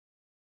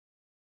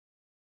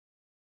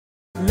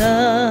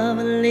love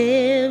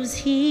lives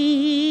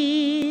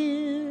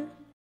here.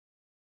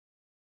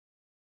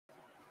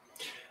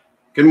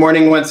 Good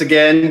morning once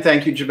again.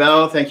 Thank you,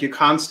 Jabel. Thank you,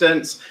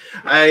 Constance.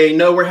 I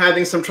know we're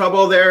having some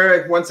trouble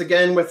there once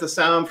again with the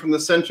sound from the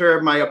center.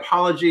 My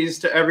apologies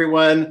to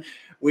everyone.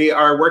 We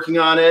are working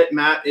on it.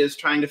 Matt is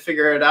trying to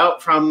figure it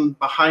out from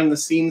behind the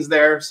scenes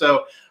there.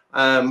 So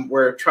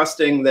we're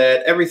trusting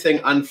that everything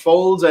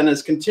unfolds and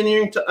is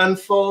continuing to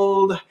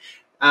unfold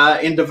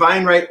in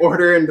divine right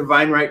order and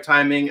divine right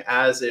timing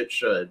as it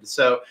should.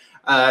 So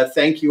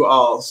thank you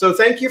all. So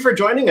thank you for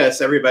joining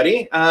us,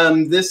 everybody.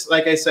 This,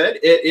 like I said,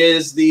 it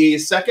is the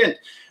second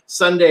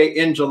Sunday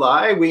in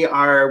July. We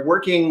are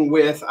working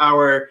with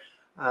our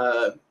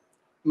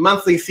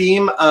monthly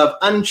theme of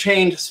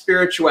Unchained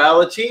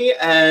Spirituality,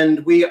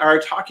 and we are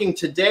talking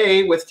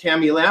today with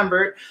Tammi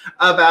Lambert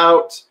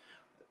about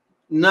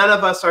none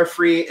of us are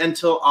free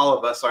until all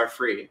of us are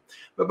free.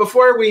 But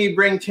before we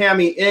bring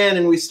Tammi in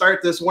and we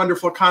start this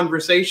wonderful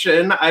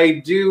conversation,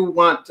 I do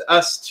want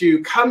us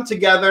to come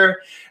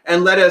together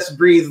and let us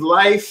breathe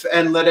life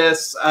and let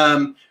us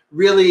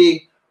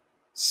really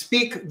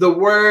speak the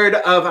word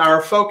of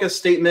our focus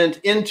statement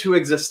into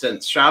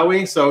existence, shall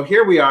we? So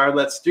here we are.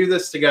 Let's do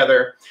this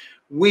together.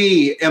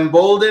 We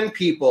embolden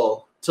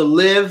people to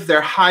live their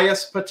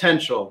highest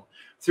potential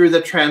through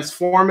the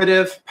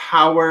transformative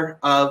power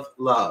of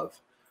love.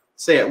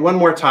 Say it one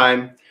more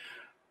time.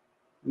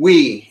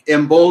 We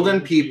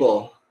embolden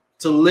people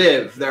to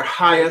live their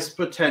highest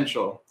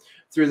potential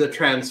through the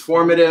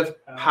transformative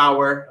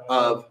power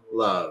of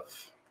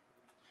love.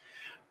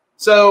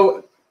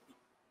 So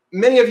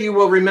many of you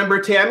will remember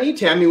Tammi.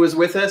 Tammi was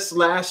with us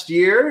last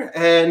year.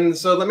 And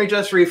so let me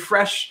just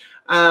refresh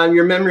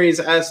your memories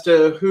as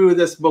to who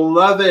this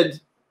beloved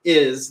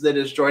is that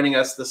is joining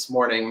us this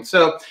morning.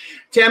 So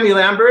Tammi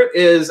Lambert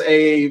is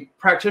a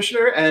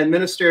practitioner and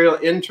ministerial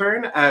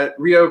intern at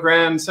Rio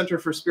Grande Center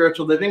for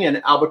Spiritual Living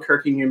in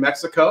Albuquerque, New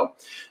Mexico.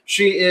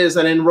 She is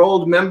an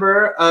enrolled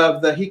member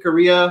of the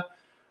Jicarilla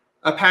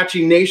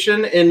Apache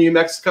Nation in New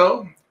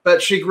Mexico,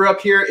 but she grew up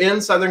here in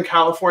Southern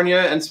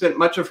California and spent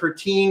much of her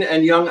teen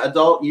and young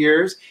adult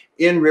years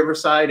in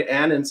Riverside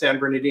and in San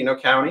Bernardino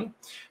County.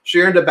 She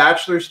earned a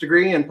bachelor's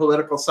degree in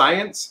political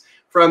science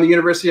from the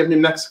University of New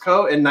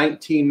Mexico in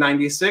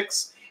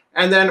 1996,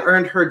 and then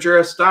earned her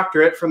Juris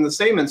Doctorate from the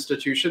same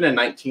institution in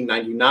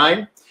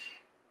 1999.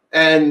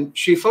 And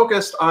she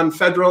focused on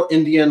federal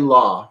Indian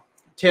law.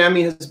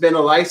 Tammi has been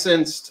a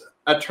licensed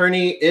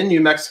attorney in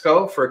New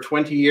Mexico for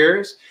 20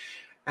 years,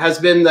 has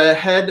been the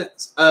head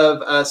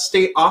of a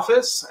state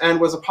office, and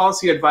was a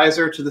policy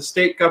advisor to the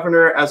state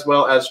governor as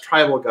well as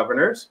tribal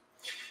governors.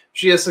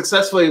 She has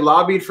successfully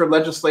lobbied for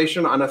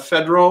legislation on a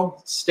federal,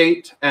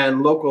 state,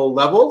 and local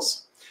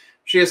levels.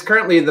 She is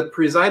currently the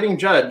presiding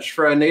judge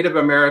for a Native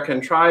American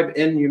tribe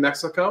in New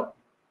Mexico.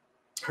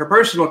 Her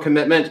personal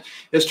commitment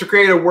is to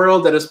create a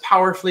world that is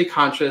powerfully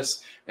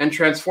conscious and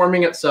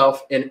transforming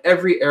itself in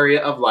every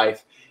area of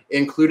life,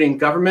 including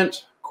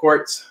government,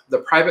 courts, the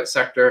private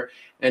sector,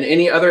 and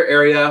any other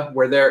area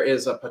where there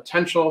is a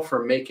potential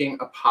for making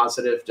a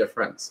positive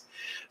difference.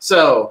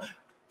 So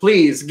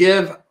please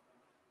give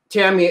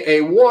Tammi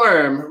a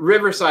warm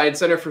Riverside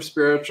Center for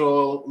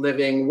Spiritual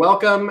Living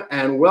welcome,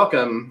 and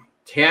welcome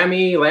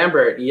Tammi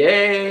Lambert.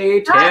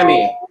 Yay,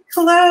 Tammi. Hi.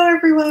 Hello,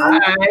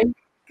 everyone. Hi.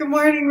 Good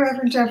morning,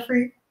 Reverend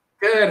Jeffrey.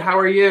 Good. How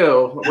are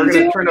you? We're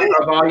going to turn up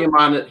the volume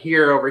on it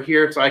here over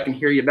here so I can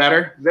hear you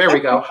better. There we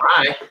go.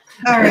 Hi.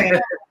 All right.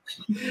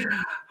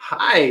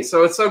 Hi.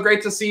 So it's so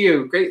great to see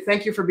you. Great.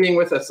 Thank you for being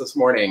with us this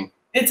morning.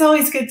 It's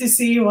always good to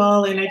see you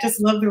all, and I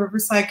just love the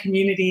Riverside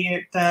community.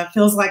 It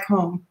feels like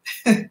home.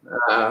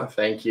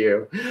 Thank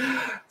you.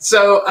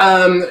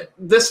 So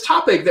this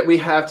topic that we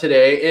have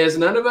today is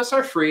none of us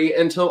are free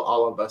until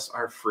all of us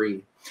are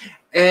free.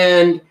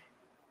 And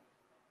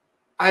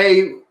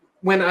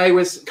when I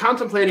was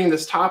contemplating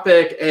this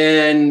topic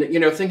and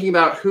thinking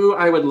about who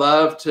I would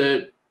love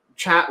to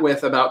chat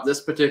with about this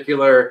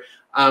particular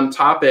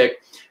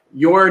topic,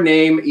 your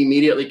name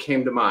immediately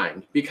came to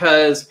mind,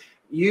 because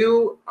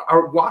you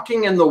are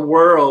walking in the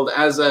world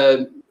as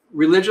a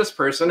religious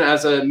person,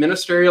 as a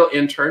ministerial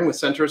intern with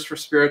Centers for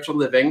Spiritual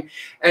Living,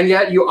 and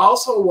yet you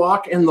also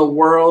walk in the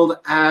world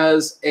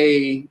as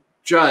a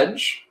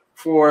judge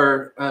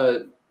for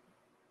a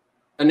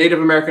Native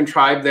American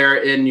tribe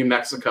there in New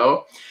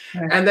Mexico.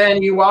 Right. And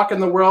then you walk in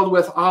the world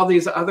with all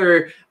these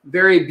other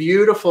very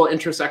beautiful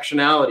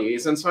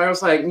intersectionalities. And so I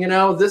was like,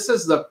 this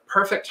is the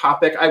perfect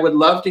topic. I would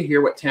love to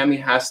hear what Tammi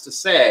has to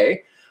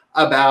say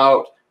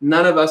about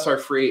none of us are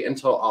free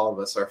until all of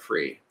us are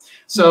free.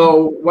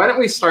 So why don't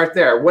we start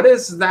there? What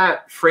does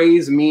that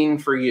phrase mean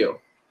for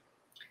you?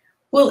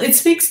 Well, it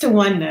speaks to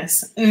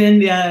oneness.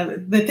 And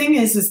the thing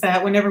is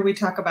that whenever we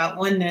talk about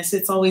oneness,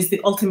 it's always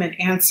the ultimate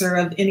answer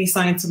of any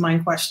science of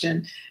mind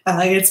question.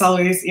 It's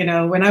always,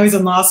 when I was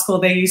in law school,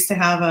 they used to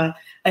have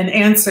an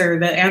answer.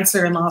 The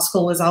answer in law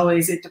school was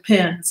always, it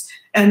depends.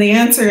 And the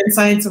answer in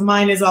science of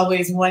mind is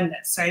always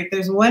oneness, right?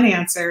 There's one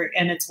answer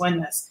and it's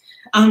oneness.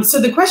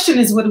 So the question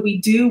is, what do we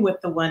do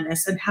with the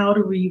oneness and how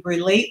do we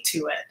relate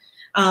to it?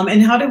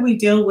 And how do we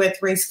deal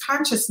with race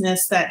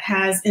consciousness that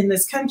has in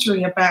this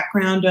country a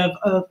background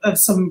of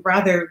some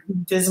rather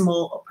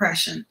dismal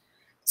oppression?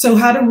 So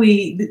how do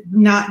we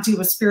not do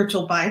a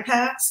spiritual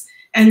bypass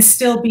and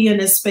still be in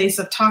a space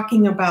of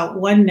talking about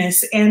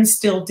oneness and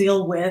still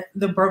deal with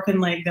the broken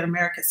leg that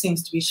America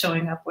seems to be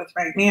showing up with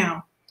right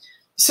now?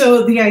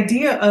 So the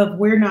idea of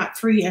we're not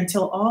free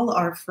until all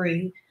are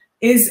free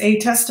is a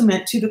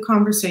testament to the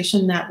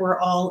conversation that we're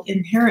all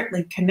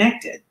inherently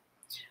connected.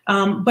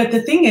 But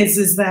the thing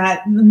is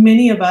that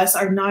many of us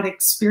are not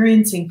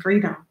experiencing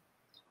freedom.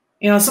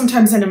 You know,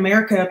 sometimes in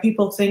America,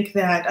 people think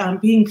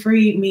that being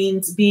free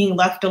means being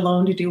left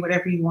alone to do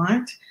whatever you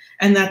want.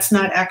 And that's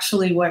not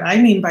actually what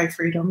I mean by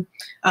freedom.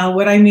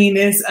 What I mean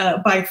is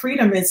by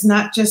freedom is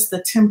not just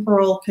the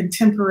temporal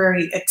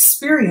contemporary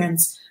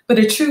experience, but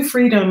a true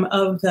freedom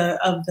of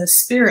the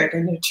spirit,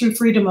 and a true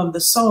freedom of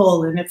the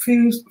soul, and a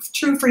true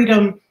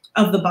freedom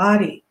of the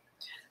body.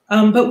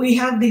 But we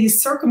have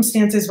these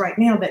circumstances right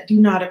now that do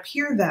not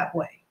appear that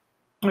way.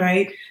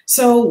 Right.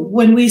 So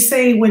when we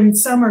say when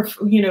some are,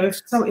 you know,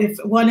 if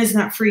one is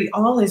not free,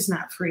 all is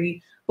not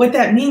free, what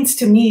that means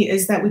to me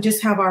is that we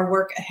just have our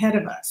work ahead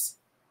of us.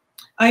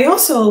 I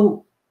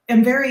also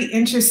am very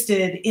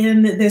interested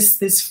in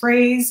this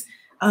phrase,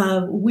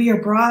 we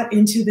are brought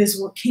into this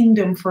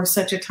kingdom for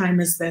such a time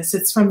as this.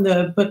 It's from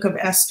the book of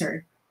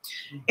Esther.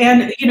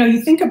 And, you know,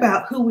 you think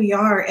about who we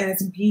are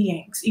as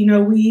beings. You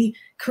know, we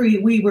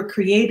were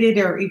created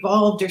or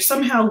evolved, or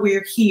somehow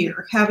we're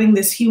here having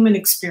this human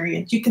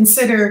experience. You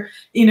consider,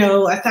 you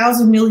know,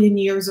 1,000 million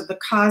years of the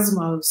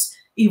cosmos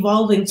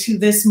evolving to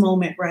this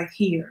moment right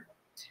here.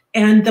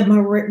 And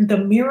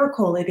the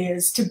miracle it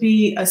is to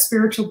be a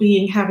spiritual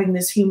being having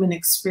this human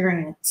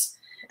experience.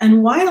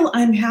 And while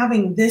I'm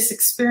having this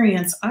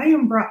experience, I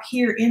am brought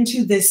here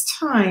into this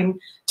time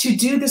to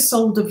do the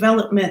soul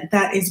development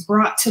that is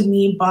brought to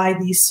me by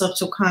these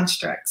social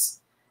constructs.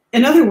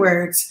 In other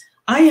words,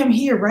 I am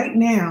here right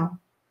now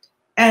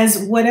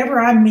as whatever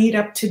I'm made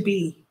up to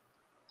be,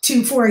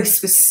 for a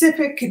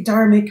specific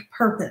dharmic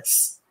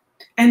purpose,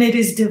 and it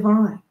is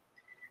divine.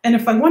 And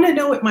if I want to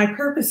know what my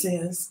purpose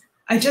is,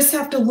 I just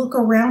have to look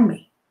around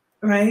me,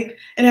 right?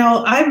 And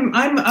now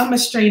I'm a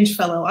strange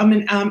fellow. I'm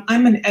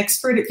an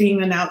expert at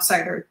being an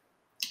outsider.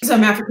 So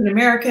I'm African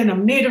American,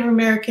 I'm Native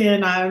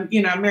American, I'm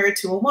married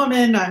to a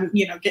woman, I'm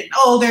getting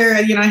older,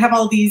 I have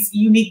all these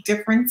unique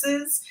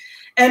differences.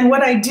 And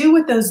what I do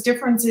with those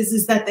differences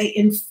is that they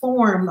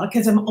inform,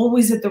 because I'm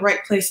always at the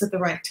right place at the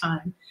right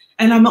time.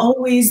 And I'm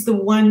always the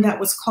one that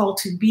was called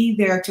to be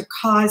there to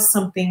cause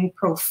something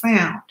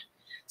profound.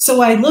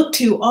 So I look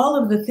to all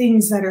of the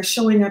things that are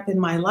showing up in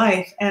my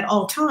life at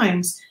all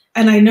times,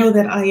 and I know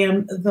that I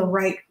am the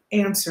right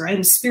answer. I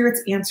am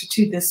Spirit's answer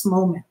to this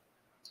moment.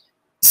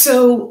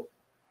 So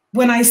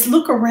when I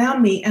look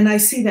around me and I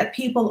see that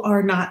people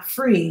are not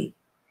free,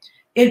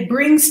 it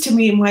brings to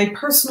me my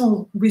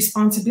personal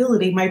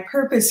responsibility, my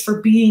purpose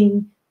for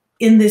being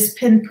in this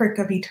pinprick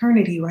of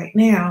eternity right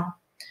now.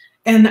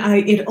 And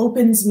it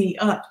opens me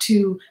up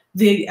to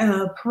the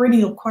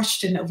perennial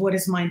question of what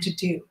is mine to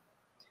do,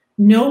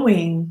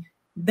 knowing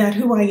that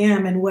who I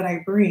am and what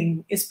I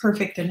bring is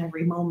perfect in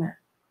every moment.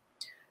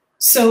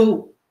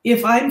 So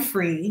if I'm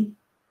free,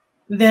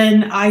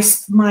 then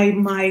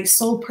my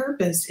sole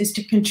purpose is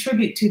to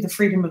contribute to the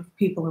freedom of the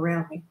people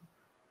around me.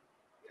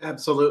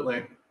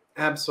 Absolutely.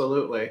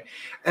 Absolutely.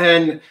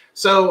 And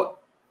so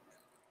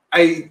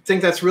I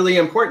think that's really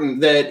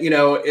important that,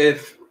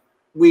 if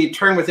we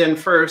turn within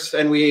first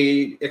and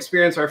we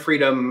experience our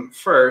freedom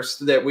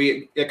first, that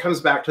it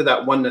comes back to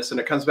that oneness, and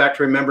it comes back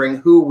to remembering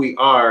who we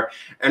are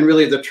and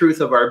really the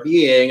truth of our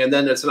being. And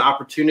then it's an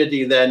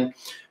opportunity then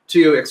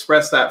to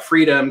express that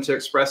freedom, to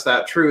express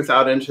that truth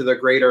out into the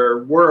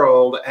greater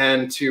world,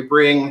 and to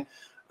bring,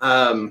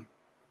 kind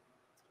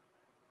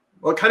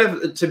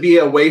of to be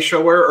a way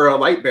shower or a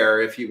light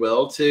bearer, if you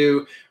will,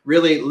 to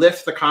really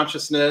lift the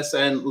consciousness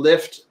and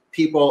lift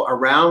people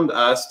around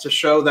us to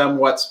show them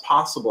what's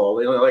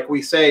possible. Like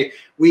we say,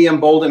 we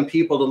embolden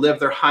people to live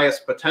their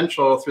highest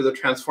potential through the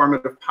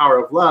transformative power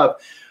of love.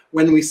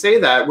 When we say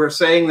that, we're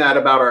saying that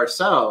about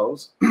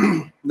ourselves,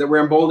 that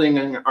we're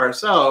emboldening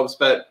ourselves,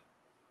 but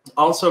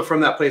also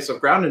from that place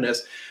of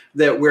groundedness,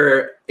 that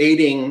we're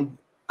aiding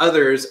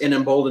others in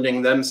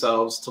emboldening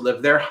themselves to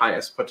live their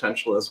highest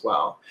potential as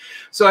well.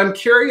 So I'm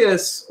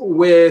curious,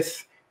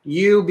 with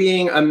you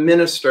being a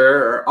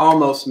minister or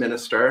almost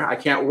minister, I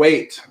can't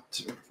wait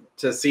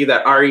to see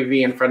that REV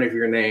in front of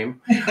your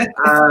name.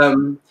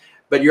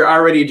 But you're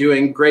already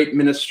doing great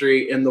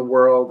ministry in the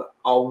world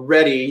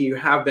already. You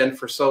have been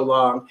for so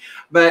long.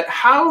 But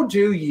how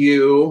do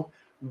you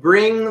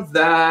bring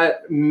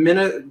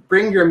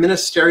your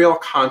ministerial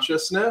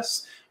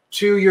consciousness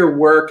to your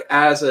work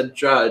as a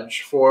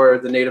judge for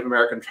the Native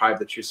American tribe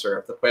that you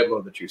serve, the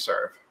Pueblo that you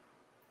serve?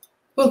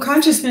 Well,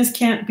 consciousness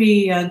can't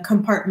be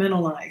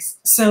compartmentalized.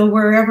 So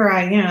wherever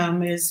I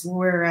am is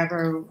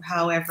wherever,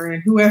 however,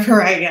 and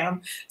whoever I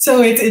am.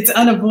 So it's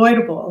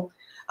unavoidable.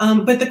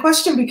 But the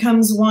question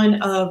becomes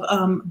one of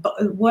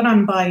what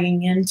I'm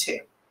buying into.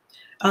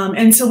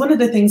 And so one of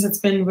the things that's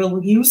been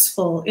real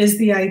useful is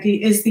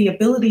the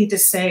ability to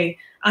say,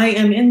 I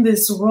am in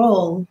this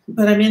role,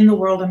 but I'm in the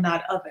world, I'm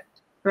not of it,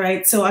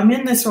 right? So I'm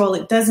in this role,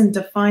 it doesn't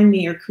define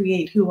me or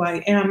create who I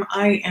am.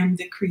 I am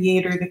the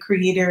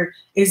creator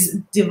is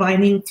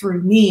divining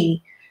through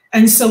me.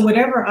 And so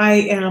whatever I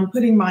am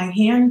putting my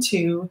hand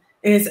to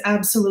is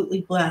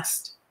absolutely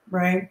blessed,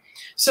 right?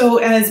 So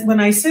when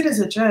I sit as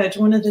a judge,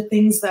 one of the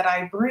things that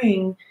I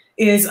bring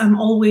is I'm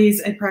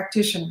always a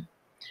practitioner.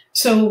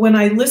 So when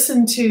I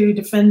listen to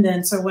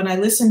defendants or when I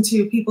listen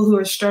to people who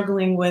are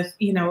struggling with,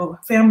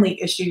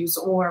 family issues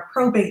or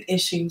probate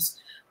issues,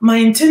 my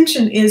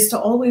intention is to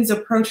always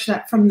approach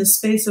that from the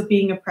space of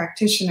being a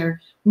practitioner,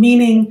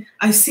 meaning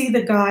I see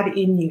the God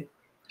in you.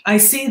 I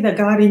see the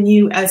God in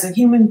you as a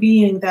human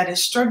being that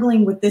is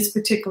struggling with this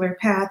particular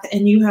path,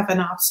 and you have an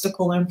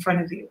obstacle in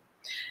front of you.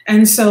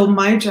 And so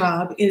my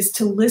job is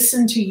to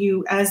listen to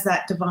you as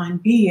that divine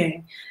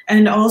being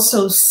and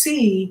also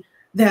see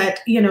that,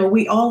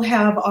 we all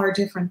have our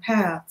different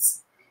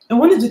paths. And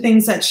one of the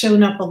things that's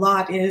shown up a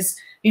lot is,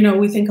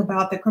 we think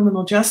about the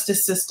criminal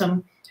justice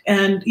system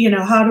and,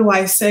 how do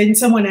I say, and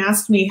someone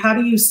asked me, how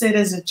do you sit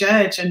as a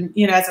judge and,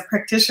 as a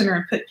practitioner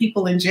and put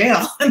people in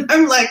jail? And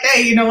I'm like,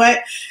 hey, you know what?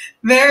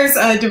 There's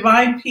a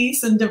divine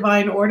peace and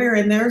divine order,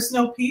 and there's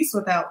no peace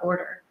without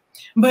order.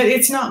 But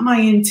it's not my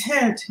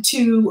intent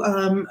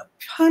to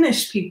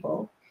punish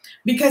people,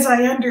 because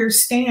I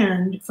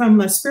understand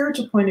from a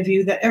spiritual point of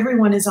view that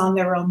everyone is on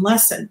their own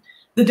lesson.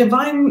 The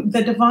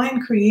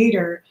divine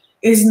creator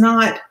is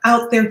not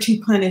out there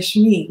to punish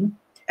me.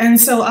 And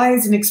so I,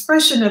 as an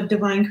expression of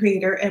divine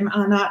creator, am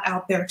not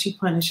out there to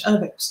punish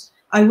others.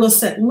 I will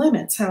set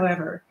limits,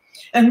 however.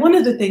 And one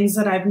of the things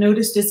that I've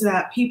noticed is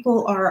that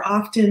people are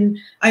often,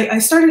 I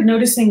started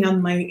noticing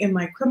in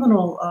my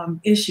criminal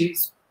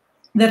issues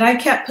that I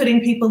kept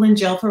putting people in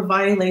jail for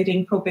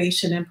violating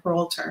probation and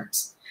parole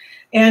terms.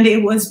 And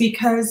it was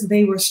because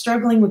they were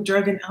struggling with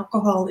drug and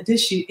alcohol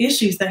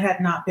issues that had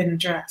not been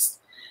addressed.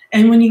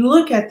 And when you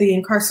look at the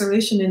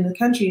incarceration in the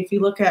country, if you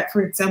look at,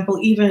 for example,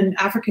 even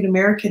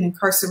African-American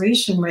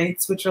incarceration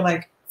rates, which are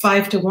like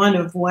 5 to 1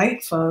 of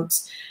white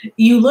folks,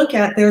 you look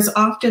at, there's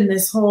often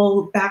this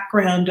whole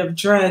background of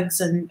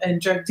drugs and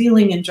drug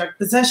dealing and drug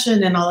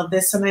possession and all of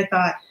this. And I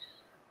thought,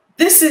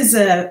 this is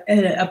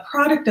a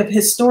product of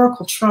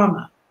historical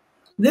trauma.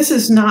 This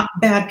is not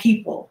bad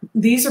people.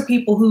 These are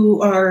people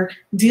who are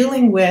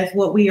dealing with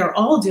what we are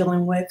all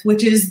dealing with,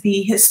 which is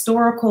the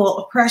historical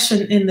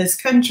oppression in this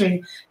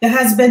country that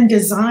has been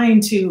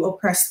designed to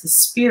oppress the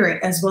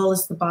spirit as well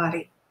as the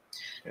body.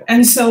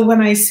 And so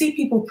when I see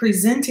people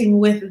presenting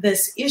with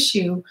this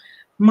issue,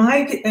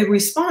 my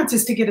response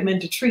is to get them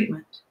into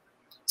treatment.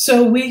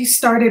 So we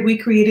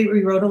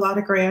wrote a lot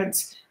of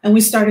grants, and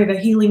we started a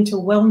healing to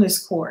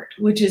wellness court,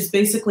 which is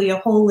basically a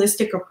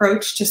holistic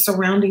approach to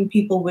surrounding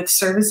people with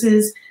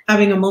services,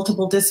 having a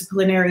multiple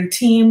disciplinary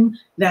team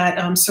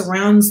that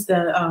surrounds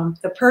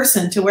the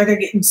person to where they're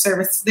getting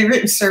service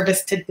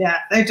to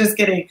death. They're just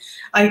getting,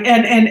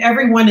 and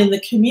everyone in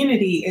the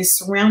community is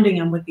surrounding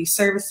them with these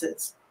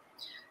services.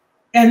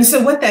 And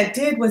so what that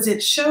did was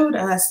it showed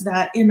us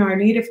that in our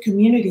Native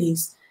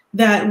communities,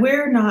 that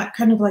we're not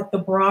kind of like the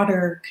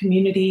broader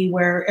community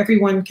where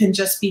everyone can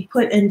just be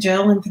put in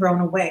jail and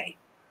thrown away,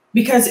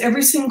 because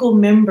every single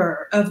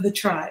member of the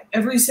tribe,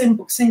 every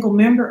single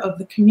member of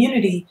the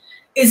community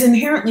is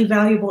inherently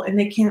valuable and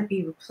they can't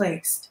be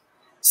replaced.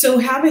 So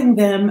having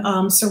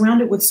them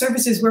surrounded with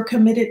services, we're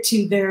committed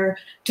to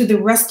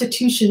the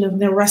restitution of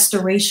the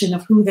restoration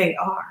of who they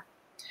are,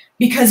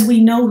 because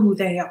we know who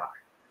they are.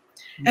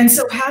 And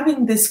so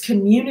having this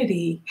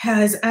community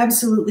has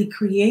absolutely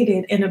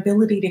created an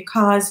ability to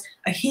cause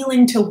a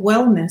healing to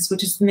wellness,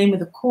 which is the name of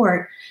the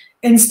court.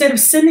 Instead of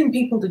sending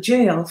people to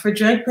jail for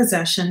drug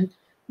possession,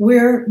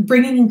 we're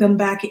bringing them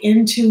back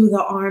into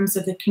the arms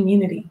of the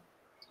community.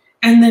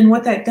 And then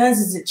what that does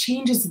is it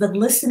changes the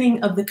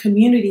listening of the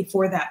community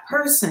for that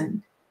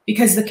person,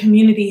 because the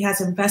community has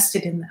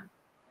invested in them.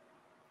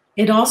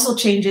 It also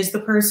changes the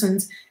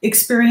person's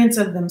experience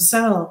of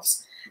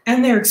themselves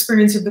and their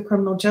experience of the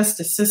criminal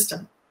justice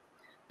system.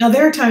 Now,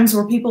 there are times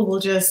where people will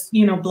just,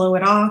 blow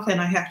it off, and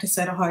I have to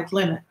set a hard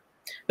limit.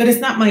 But it's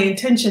not my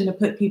intention to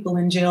put people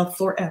in jail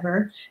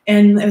forever.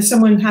 And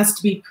someone has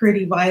to be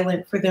pretty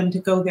violent for them to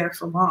go there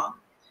for long.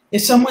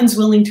 If someone's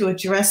willing to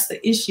address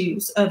the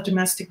issues of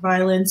domestic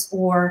violence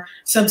or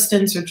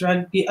substance or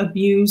drug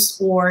abuse,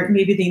 or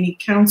maybe they need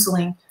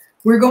counseling,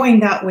 we're going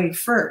that way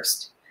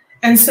first.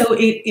 And so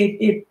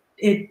it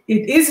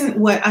isn't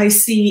what I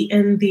see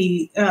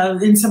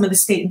in some of the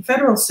state and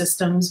federal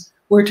systems.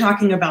 We're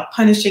talking about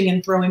punishing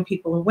and throwing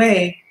people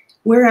away.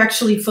 We're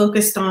actually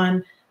focused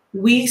on,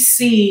 we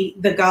see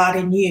the God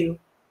in you,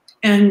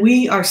 and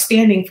we are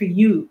standing for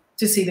you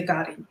to see the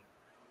God in you.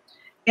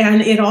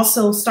 And it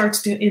also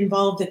starts to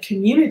involve the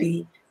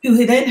community,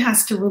 who then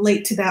has to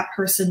relate to that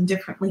person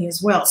differently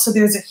as well. So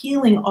there's a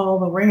healing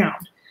all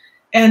around.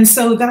 And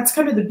so that's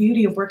kind of the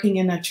beauty of working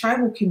in a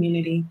tribal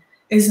community,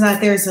 is that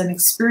there's an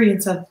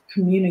experience of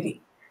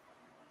community.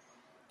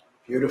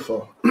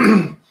 Beautiful.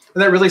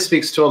 And that really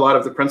speaks to a lot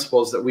of the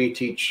principles that we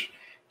teach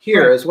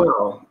here Right. as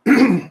well.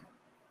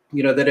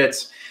 You know, that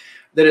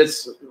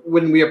it's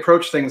when we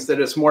approach things,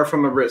 that it's more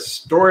from a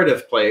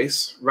restorative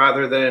place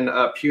rather than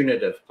a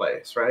punitive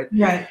place, right?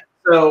 Right.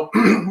 So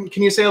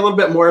can you say a little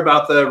bit more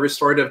about the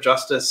restorative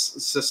justice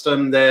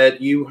system that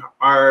you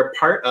are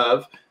part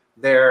of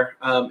there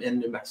in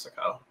New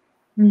Mexico?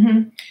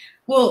 Mm-hmm.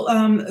 Well,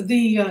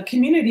 the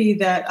community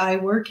that I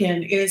work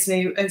in is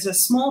a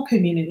small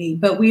community,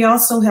 but we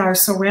also are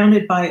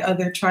surrounded by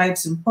other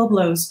tribes and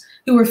pueblos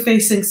who are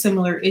facing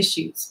similar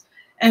issues.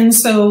 And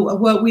so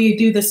what we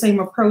do the same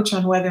approach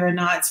on whether or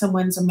not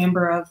someone's a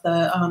member of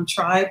the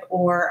tribe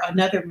or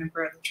another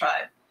member of the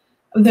tribe.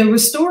 The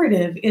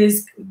restorative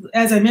is,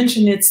 as I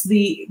mentioned, it's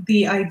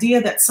the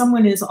idea that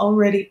someone is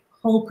already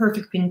whole,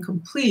 perfect, and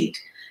complete,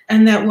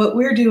 and that what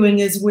we're doing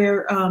is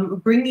we're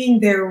bringing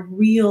their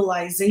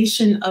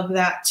realization of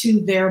that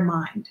to their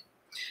mind.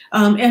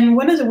 And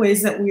one of the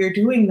ways that we are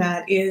doing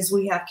that is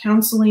we have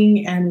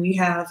counseling, and we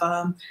have,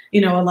 you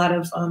know, a lot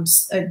of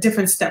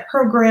different step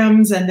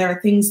programs, and there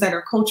are things that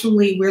are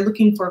we're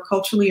looking for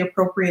culturally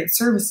appropriate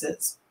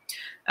services.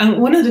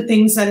 One of the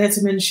things that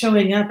has been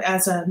showing up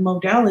as a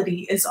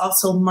modality is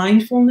also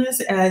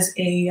mindfulness as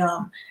a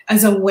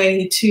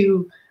way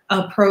to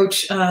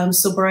approach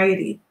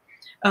sobriety.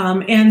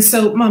 And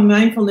so my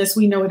mindfulness,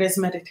 we know it as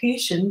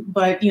meditation,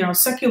 but you know,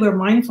 secular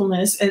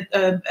mindfulness, it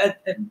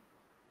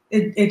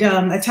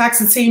attacks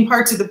the same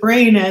parts of the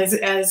brain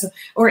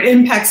or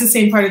impacts the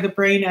same part of the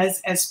brain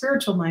as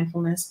spiritual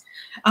mindfulness.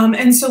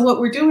 And so what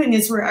we're doing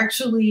is we're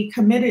actually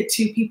committed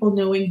to people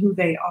knowing who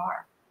they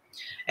are.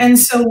 And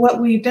so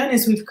what we've done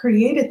is we've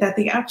created that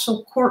the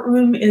actual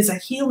courtroom is a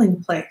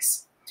healing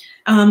place.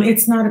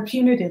 It's not a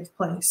punitive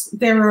place.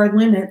 There are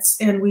limits,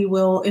 and we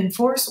will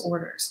enforce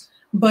orders.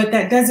 But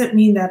that doesn't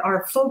mean that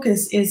our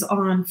focus is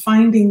on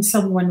finding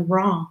someone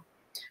wrong.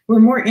 We're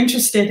more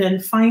interested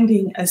in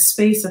finding a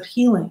space of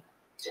healing.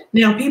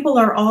 Now, people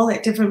are all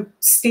at different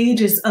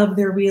stages of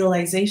their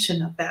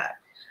realization of that.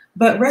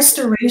 But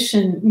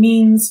restoration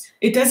means,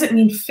 it doesn't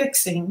mean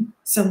fixing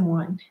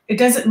someone. It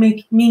doesn't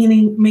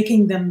mean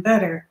making them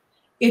better.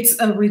 It's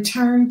a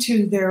return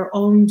to their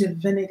own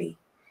divinity.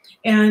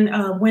 And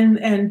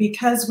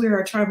because we're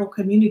a tribal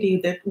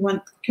community, that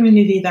one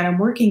community that I'm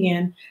working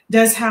in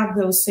does have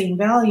those same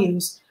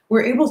values,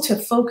 we're able to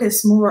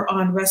focus more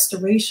on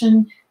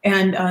restoration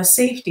and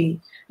safety.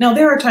 Now,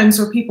 there are times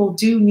where people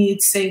do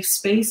need safe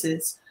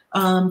spaces.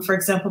 For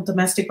example,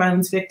 domestic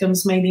violence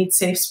victims may need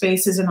safe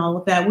spaces and all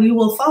of that. We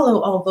will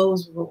follow all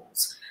those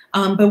rules,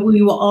 but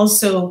we will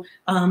also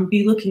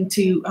be looking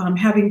to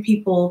having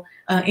people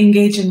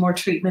engage in more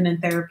treatment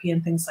and therapy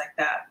and things like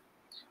that.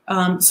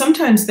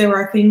 Sometimes there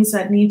are things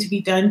that need to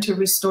be done to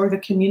restore the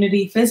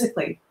community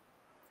physically.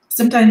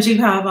 Sometimes you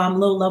have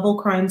low-level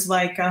crimes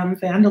like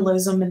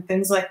vandalism and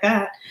things like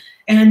that.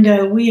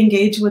 And we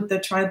engage with the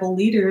tribal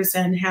leaders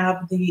and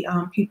have the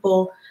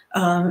people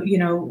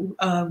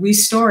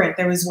restore it.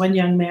 There was one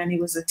young man, he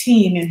was a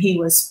teen, and he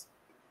was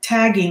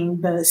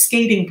tagging the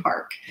skating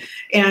park.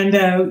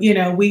 And,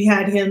 we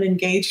had him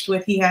engaged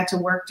with, he had to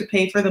work to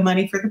pay for the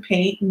money for the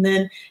paint. And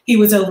then he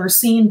was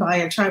overseen by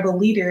a tribal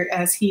leader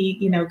as he,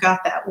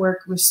 got that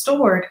work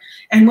restored.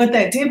 And what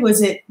that did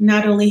was it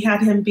not only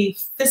had him be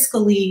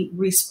fiscally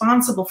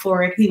responsible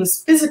for it, he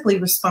was physically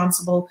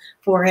responsible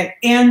for it.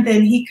 And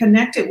then he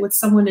connected with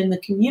someone in the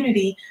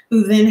community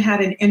who then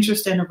had an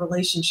interest in a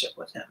relationship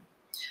with him.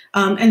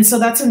 And so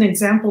that's an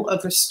example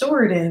of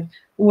restorative,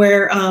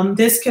 where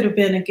this could have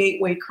been a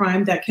gateway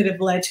crime that could have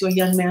led to a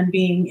young man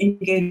being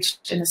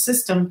engaged in a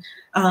system.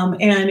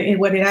 And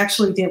what it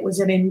actually did was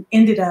it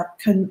ended up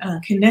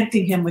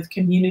connecting him with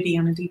community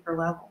on a deeper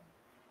level.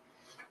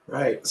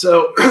 Right.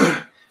 So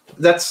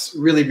that's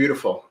really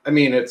beautiful. I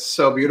mean, it's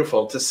so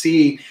beautiful to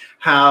see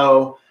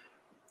how,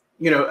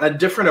 a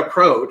different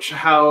approach,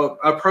 how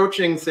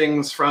approaching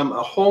things from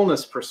a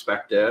wholeness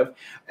perspective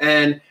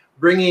and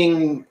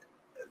bringing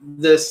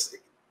this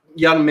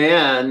young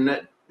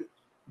man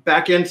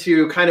back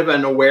into kind of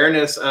an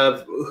awareness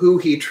of who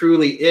he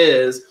truly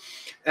is,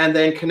 and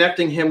then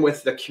connecting him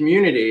with the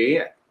community,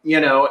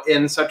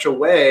 in such a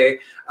way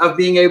of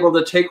being able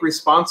to take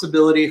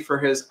responsibility for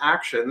his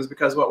actions.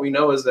 Because what we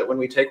know is that when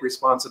we take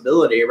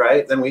responsibility,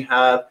 right, then we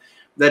have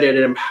that it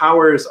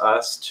empowers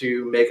us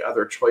to make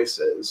other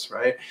choices,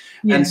 right?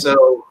 Yeah.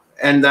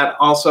 And that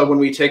also, when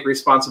we take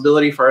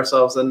responsibility for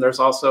ourselves, then there's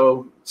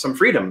also some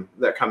freedom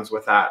that comes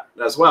with that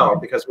as well,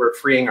 because we're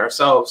freeing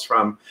ourselves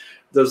from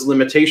those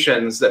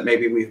limitations that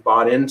maybe we've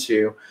bought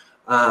into,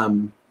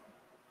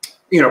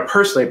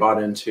 personally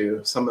bought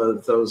into some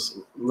of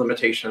those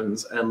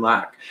limitations and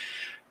lack.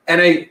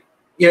 And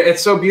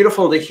it's so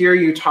beautiful to hear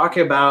you talk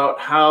about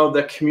how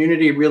the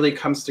community really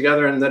comes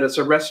together, and that it's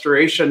a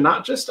restoration,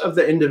 not just of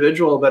the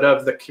individual, but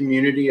of the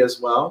community as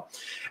well.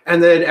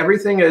 And that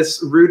everything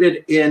is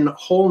rooted in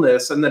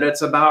wholeness, and that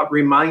it's about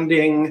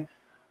reminding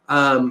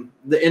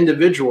the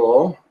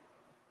individual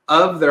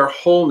of their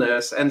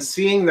wholeness and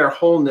seeing their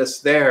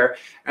wholeness there,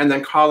 and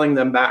then calling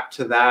them back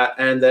to that,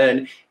 and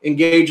then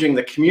engaging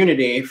the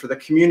community for the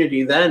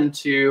community then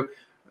to,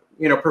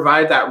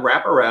 provide that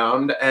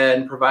wraparound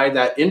and provide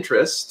that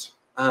interest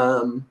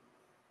to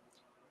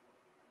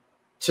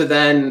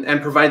then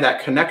and provide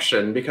that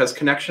connection, because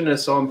connection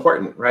is so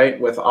important, right?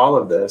 With all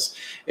of this,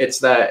 it's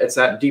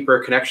that deeper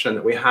connection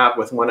that we have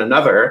with one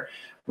another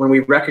when we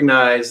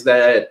recognize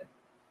that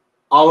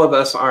all of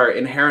us are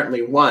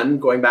inherently one,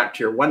 going back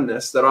to your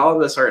oneness, that all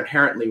of us are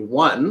inherently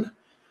one,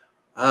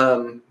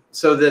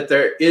 so that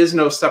there is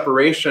no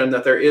separation,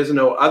 that there is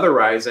no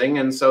otherizing.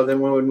 And so then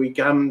when we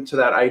come to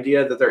that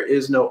idea that there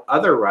is no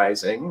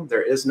otherizing,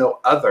 there is no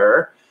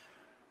other,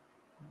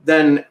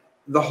 then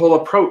the whole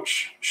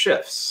approach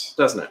shifts,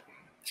 doesn't it?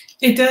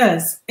 It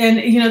does. And,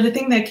 you know, the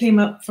thing that came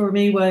up for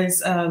me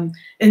was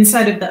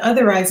inside of the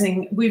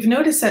otherizing, we've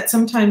noticed that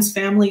sometimes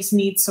families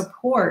need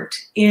support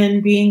in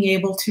being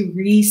able to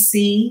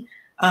re-see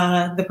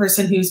the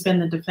person who's been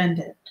the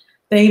defendant.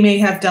 They may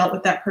have dealt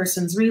with that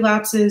person's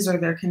relapses or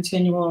their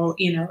continual,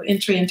 you know,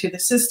 entry into the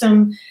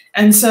system.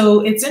 And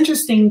so it's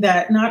interesting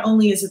that not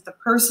only is it the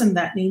person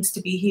that needs to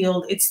be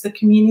healed, it's the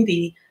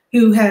community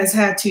who has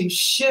had to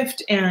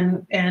shift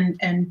and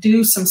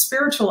do some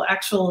spiritual,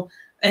 actual,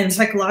 and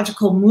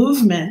psychological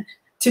movement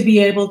to be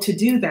able to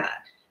do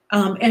that.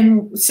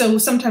 And so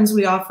sometimes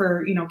we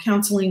offer, you know,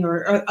 counseling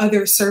or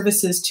other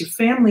services to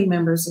family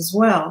members as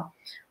well.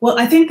 Well,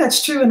 I think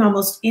that's true in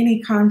almost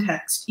any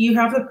context. You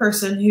have the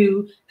person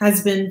who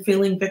has been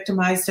feeling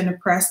victimized and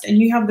oppressed, and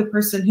you have the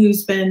person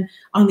who's been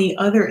on the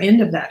other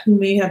end of that, who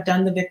may have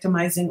done the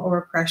victimizing or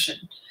oppression.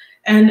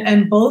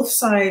 And both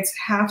sides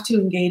have to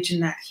engage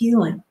in that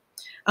healing.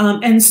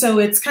 And so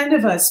it's kind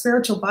of a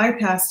spiritual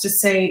bypass to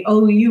say,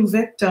 oh, you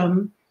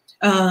victim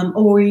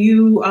or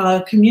you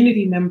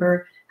community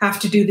member have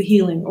to do the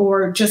healing,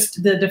 or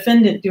just the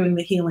defendant doing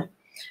the healing.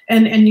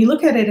 And you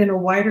look at it in a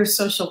wider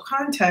social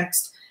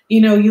context. You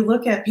know, you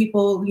look at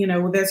people, you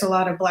know, there's a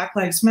lot of Black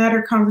Lives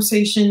Matter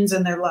conversations,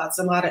 and there are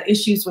a lot of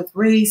issues with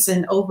race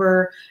and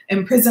over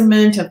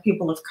imprisonment of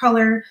people of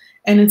color.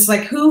 And it's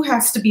like, who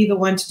has to be the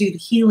one to do the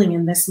healing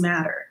in this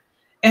matter?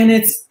 And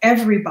it's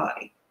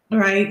everybody,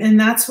 right? And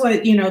that's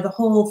what, you know, the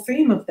whole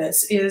theme of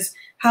this is,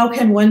 how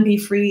can one be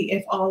free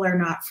if all are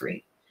not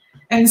free?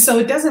 And so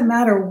it doesn't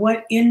matter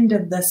what end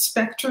of the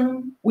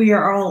spectrum we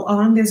are all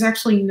on. There's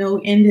actually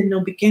no end and no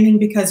beginning,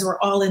 because we're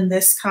all in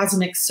this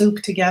cosmic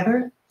soup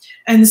together.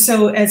 And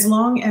so as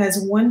long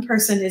as one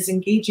person is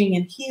engaging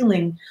in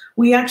healing,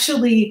 we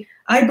actually,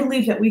 I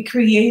believe that we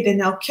create an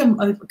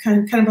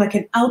kind of like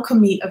an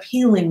alchemy of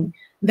healing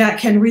that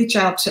can reach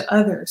out to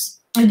others.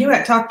 And you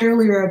had talked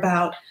earlier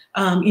about,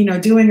 you know,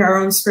 doing our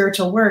own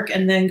spiritual work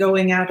and then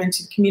going out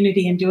into the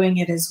community and doing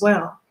it as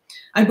well.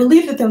 I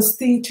believe that those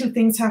two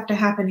things have to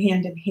happen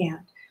hand in hand.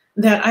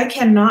 That I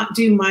cannot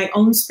do my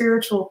own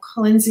spiritual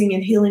cleansing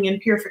and healing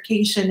and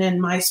purification and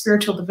my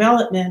spiritual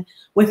development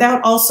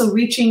without also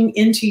reaching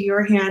into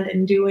your hand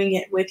and doing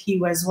it with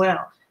you as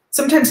well.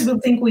 Sometimes people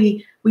think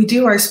we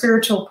do our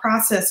spiritual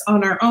process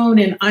on our own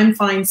and I'm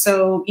fine,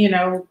 so, you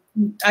know,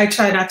 I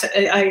try not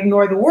to, I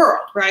ignore the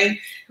world, right?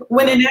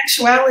 When in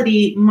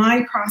actuality,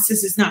 my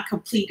process is not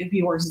complete if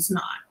yours is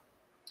not,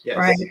 yes.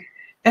 Right?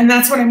 And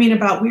that's what I mean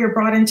about we are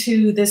brought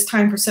into this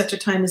time for such a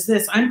time as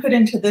this. I'm put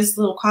into this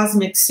little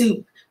cosmic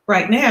soup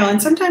right now,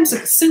 and sometimes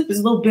the soup is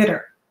a little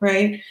bitter,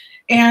 right?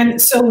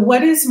 And so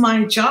what is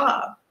my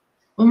job?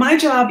 Well, my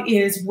job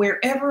is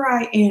wherever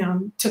I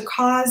am to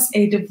cause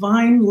a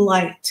divine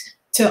light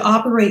to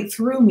operate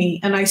through me,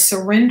 and I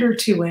surrender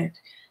to it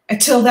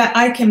until that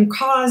I can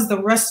cause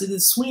the rest of the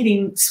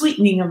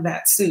sweetening of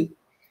that soup,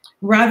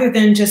 rather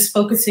than just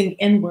focusing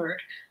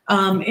inward.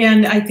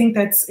 And I think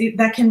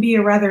that can be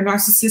a rather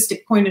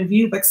narcissistic point of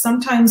view, but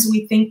sometimes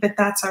we think that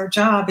that's our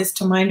job, is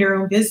to mind our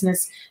own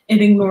business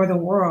and ignore the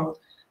world,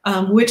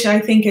 which I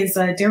think is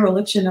a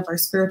dereliction of our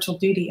spiritual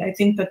duty. I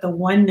think that the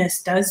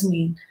oneness does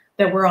mean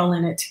that we're all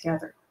in it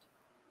together.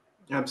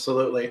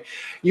 Absolutely.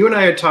 You and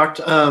I had talked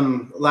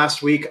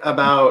last week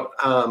about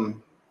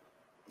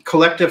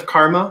collective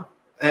karma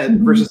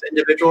versus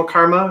individual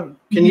karma.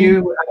 Can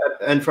you,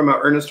 and from an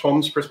Ernest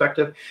Holmes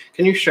perspective,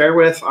 can you share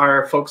with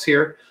our folks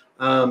here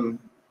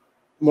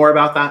more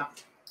about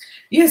that?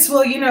 Yes,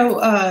 well, you know,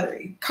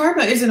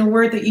 karma isn't a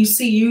word that you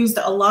see used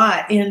a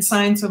lot in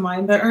Science of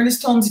Mind, but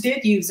Ernest Holmes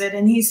did use it,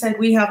 and he said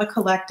we have a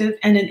collective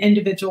and an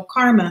individual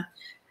karma.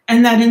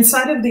 And that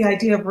inside of the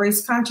idea of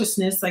race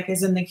consciousness, like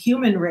as in the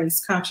human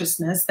race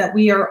consciousness, that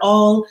we are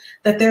all,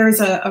 that there is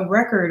a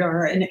record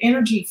or an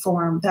energy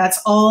form that's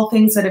all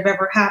things that have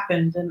ever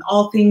happened and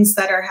all things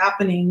that are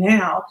happening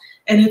now.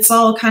 And it's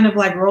all kind of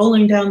like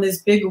rolling down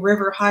this big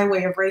river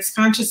highway of race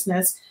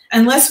consciousness,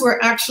 unless we're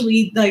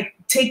actually like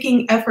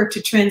taking effort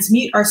to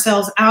transmute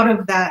ourselves out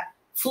of that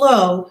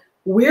flow.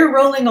 We're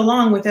rolling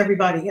along with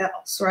everybody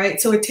else, right?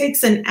 So it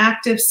takes an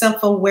active,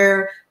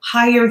 self-aware,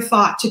 higher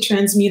thought to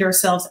transmute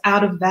ourselves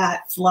out of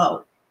that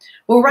flow.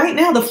 Well, right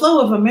now, the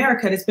flow of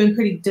America has been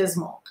pretty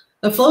dismal.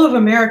 The flow of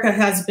America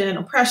has been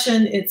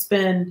oppression. It's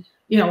been,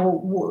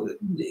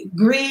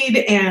 greed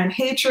and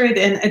hatred,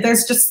 and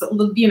there's just,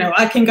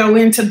 I can go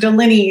into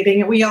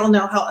delineating, and we all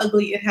know how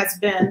ugly it has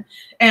been.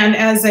 And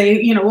as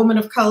a woman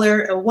of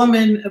color, a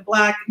woman, a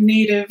Black,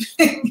 Native,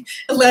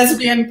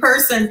 lesbian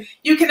person,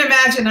 you can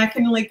imagine I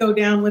can go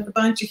down with a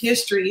bunch of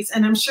histories,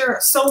 and I'm sure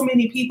so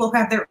many people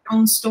have their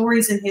own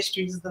stories and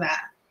histories of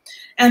that.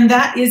 And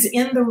that is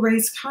in the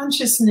race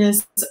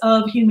consciousness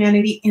of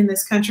humanity in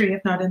this country,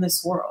 if not in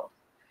this world.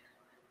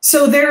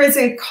 So there is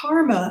a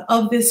karma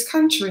of this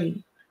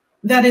country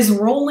that is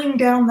rolling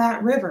down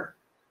that river.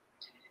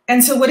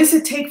 And so what does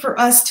it take for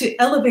us to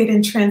elevate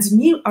and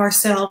transmute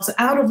ourselves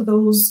out of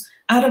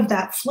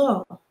that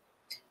flow?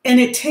 And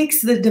it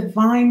takes the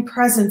divine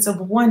presence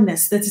of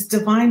oneness, this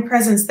divine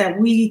presence that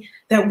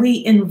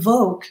we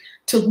invoke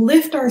to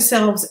lift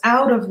ourselves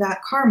out of that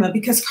karma,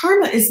 because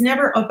karma is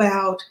never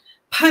about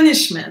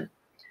punishment.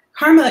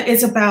 Karma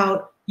is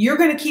about, you're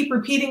going to keep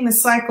repeating the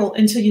cycle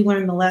until you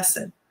learn the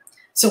lesson.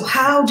 So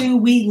how do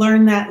we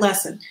learn that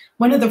lesson?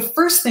 One of the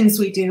first things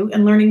we do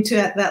in learning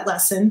that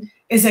lesson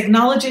is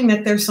acknowledging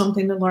that there's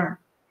something to learn,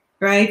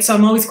 right? So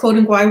I'm always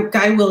quoting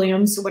Guy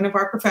Williams, one of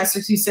our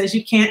professors, who says,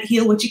 you can't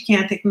heal what you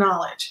can't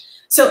acknowledge.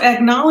 So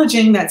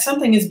acknowledging that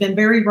something has been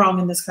very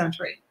wrong in this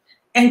country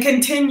and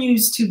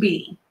continues to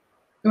be,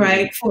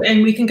 right? Mm-hmm.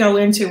 And we can go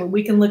into it.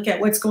 We can look at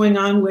what's going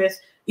on with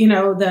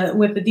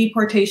with the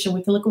deportation.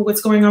 We can look at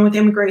what's going on with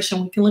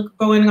immigration. We can look at what's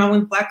going on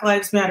with Black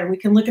Lives Matter. We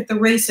can look at the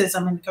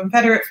racism and the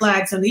Confederate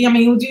flags. And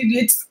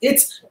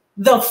it's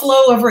the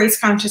flow of race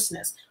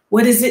consciousness.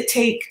 What does it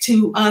take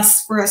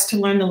for us to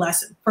learn the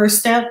lesson? First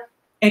step,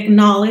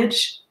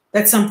 acknowledge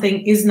that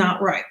something is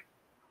not right.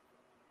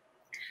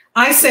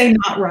 I say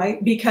not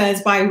right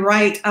because by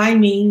right, I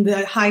mean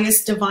the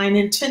highest divine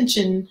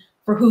intention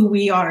for who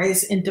we are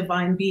is in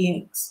divine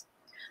beings.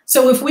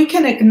 So if we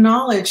can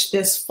acknowledge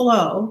this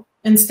flow,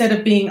 instead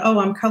of being, oh,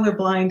 I'm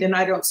colorblind and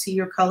I don't see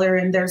your color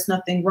and there's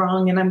nothing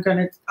wrong and I'm going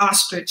to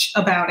ostrich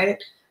about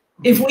it.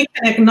 If we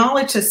can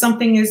acknowledge that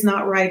something is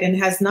not right and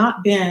has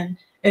not been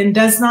and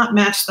does not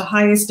match the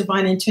highest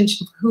divine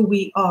intention for who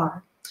we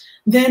are,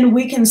 then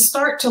we can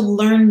start to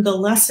learn the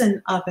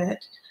lesson of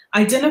it,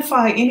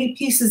 identify any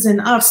pieces in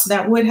us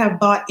that would have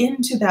bought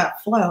into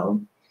that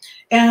flow,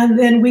 and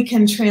then we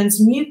can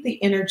transmute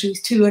the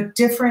energies to a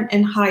different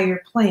and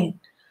higher plane.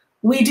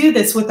 We do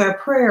this with our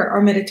prayer,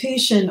 our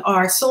meditation,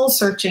 our soul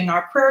searching,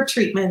 our prayer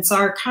treatments,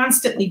 our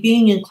constantly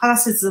being in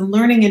classes and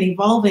learning and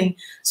evolving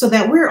so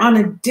that we're on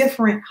a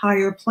different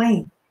higher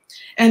plane.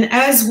 And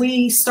as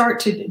we start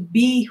to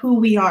be who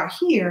we are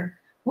here,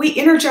 we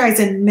energize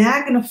and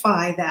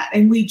magnify that,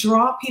 and we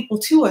draw people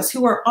to us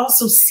who are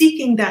also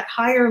seeking that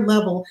higher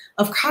level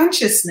of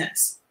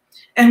consciousness.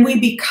 And we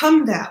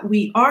become that,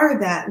 we are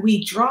that,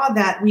 we draw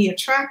that, we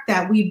attract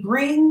that, we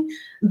bring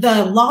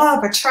the law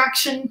of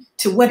attraction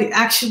to what it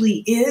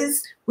actually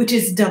is, which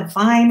is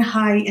divine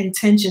high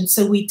intention.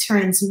 So we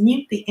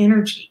transmute the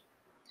energy.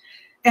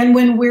 And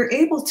when we're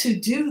able to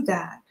do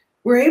that,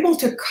 we're able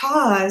to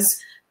cause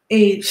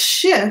a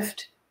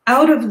shift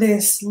out of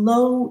this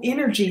low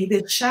energy,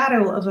 this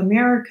shadow of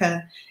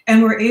America,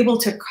 and we're able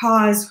to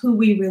cause who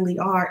we really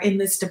are in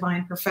this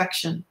divine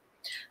perfection.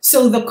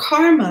 So the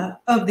karma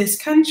of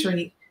this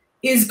country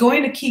is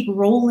going to keep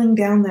rolling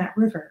down that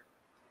river.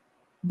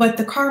 But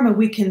the karma,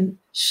 we can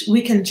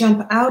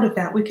jump out of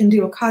that. We can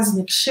do a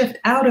cosmic shift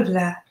out of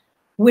that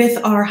with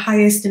our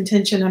highest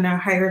intention and our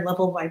higher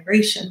level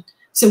vibration.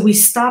 So we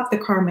stop the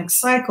karmic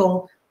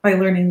cycle by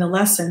learning the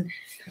lesson.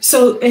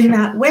 So in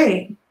that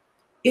way,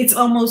 it's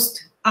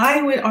almost,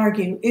 I would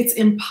argue, it's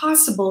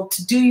impossible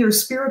to do your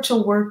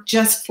spiritual work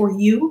just for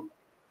you,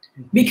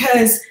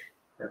 because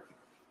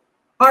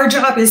our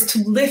job is to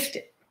lift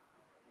it,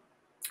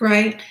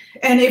 right?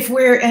 And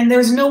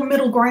there's no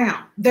middle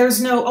ground. There's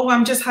no, oh,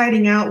 I'm just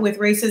hiding out with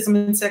racism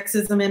and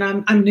sexism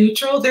and I'm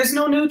neutral. There's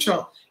no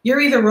neutral.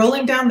 You're either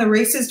rolling down the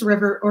racist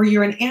river or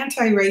you're an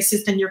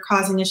anti-racist and you're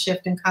causing a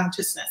shift in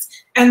consciousness.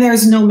 And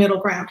there's no middle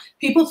ground.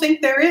 People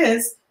think there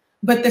is,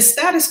 but the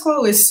status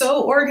quo is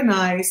so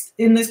organized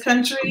in this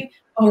country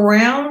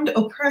around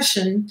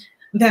oppression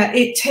that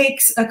it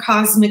takes a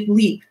cosmic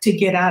leap to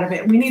get out of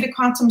it. We need a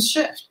quantum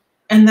shift.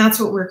 And that's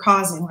what we're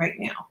causing right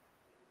now.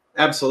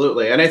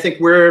 Absolutely. And I think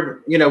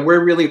we're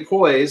really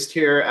poised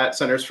here at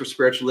Centers for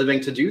Spiritual Living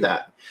to do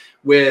that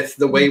with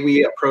the way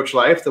we approach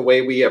life, the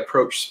way we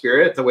approach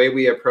spirit, the way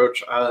we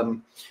approach,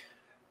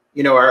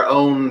 our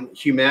own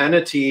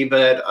humanity,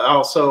 but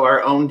also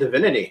our own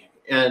divinity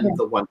and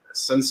the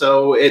oneness. And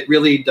so it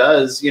really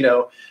does,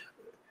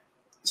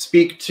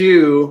 speak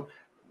to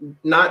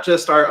not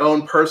just our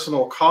own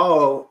personal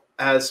call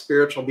as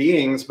spiritual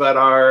beings, but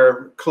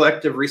our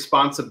collective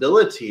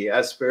responsibility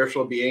as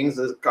spiritual beings,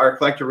 our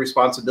collective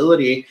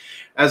responsibility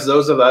as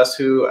those of us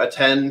who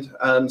attend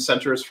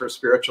Centers for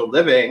Spiritual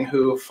Living,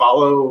 who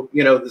follow,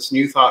 this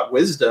new thought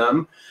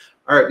wisdom,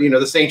 or,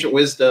 this ancient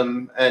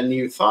wisdom and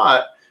new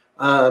thought,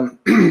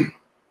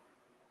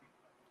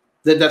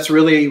 that's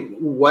really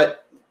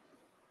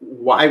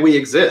why we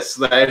exist.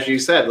 As you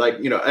said,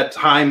 at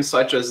times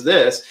such as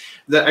this,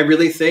 that I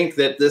really think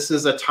that this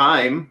is a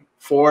time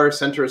for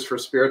Centers for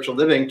Spiritual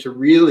Living to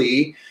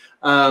really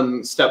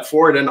step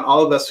forward, and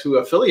all of us who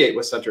affiliate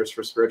with Centers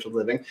for Spiritual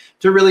Living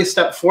to really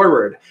step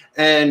forward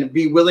and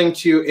be willing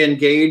to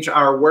engage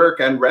our work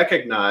and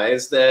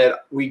recognize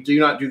that we do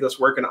not do this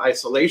work in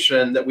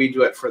isolation, that we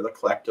do it for the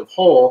collective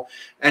whole.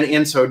 And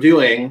in so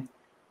doing,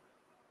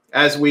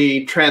 as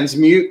we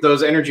transmute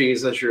those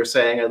energies, as you're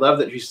saying, I love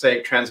that you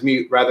say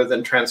transmute rather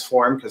than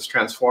transform, because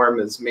transform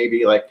is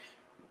maybe like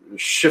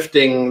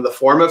shifting the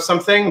form of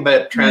something,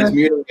 but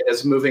transmuting it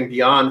is moving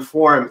beyond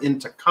form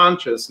into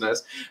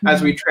consciousness.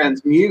 As we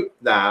transmute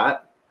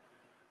that,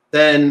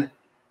 then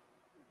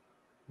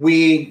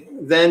we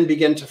then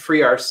begin to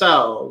free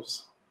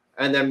ourselves,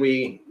 and then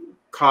we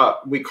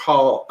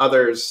call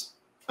others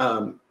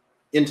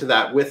into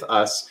that with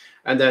us,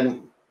 and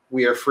then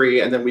we are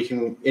free, and then we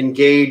can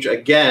engage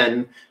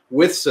again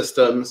with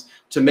systems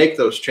to make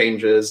those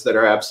changes that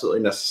are absolutely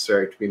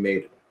necessary to be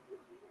made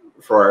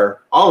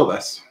for all of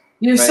us.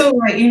 You're so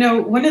right. You know,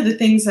 one of the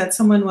things that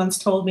someone once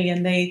told me,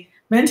 and they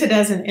meant it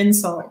as an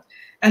insult,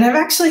 and I've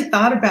actually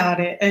thought about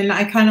it, and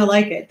I kind of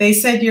like it. They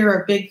said you're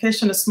a big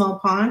fish in a small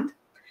pond.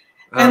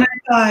 And I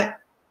thought,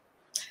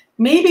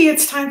 maybe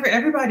it's time for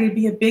everybody to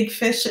be a big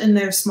fish in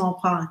their small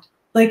pond.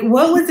 Like,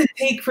 what would it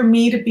take for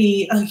me to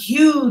be a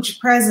huge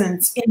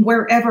presence in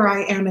wherever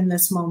I am in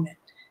this moment?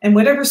 And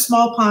whatever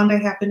small pond I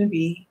happen to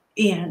be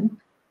in,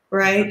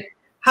 right?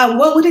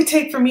 What would it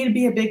take for me to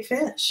be a big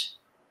fish?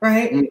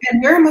 Right? And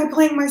where am I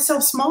playing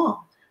myself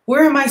small?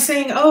 Where am I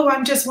saying, oh,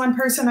 I'm just one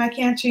person, I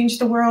can't change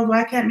the world, well,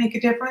 I can't make a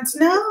difference?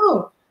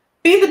 No,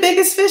 be the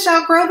biggest fish,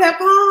 outgrow that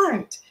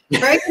pond,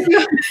 right?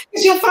 Because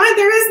you'll find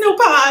there is no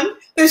pond.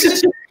 There's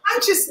just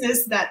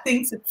consciousness that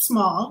thinks it's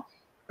small,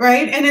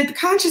 right? And if the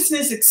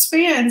consciousness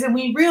expands and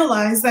we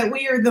realize that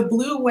we are the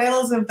blue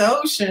whales of the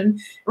ocean,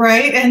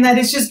 right? And that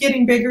it's just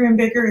getting bigger and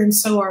bigger, and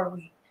so are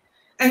we.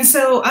 And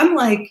so I'm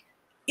like,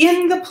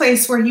 in the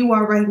place where you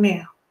are right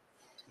now,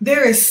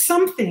 there is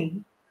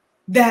something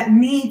that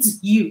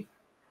needs you,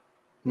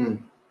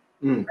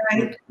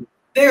 right?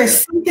 There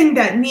is something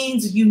that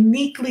needs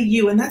uniquely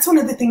you. And that's one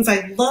of the things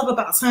I love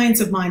about Science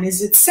of Mind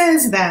is it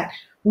says that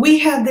we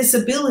have this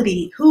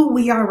ability, who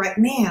we are right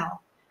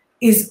now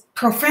is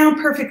profound,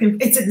 perfect,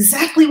 and it's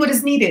exactly what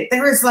is needed.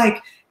 There is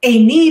like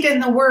a need in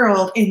the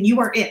world, and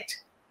you are it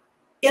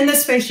in the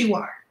space you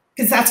are,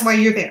 because that's why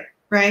you're there,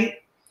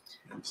 right?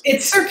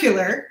 It's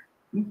circular,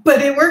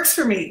 but it works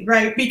for me,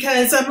 right?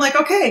 Because I'm like,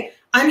 okay,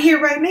 I'm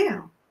here right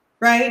now,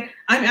 right?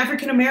 I'm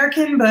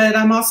African-American, but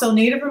I'm also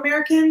Native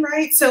American,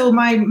 right? So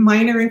my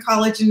minor in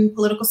college in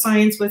political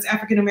science was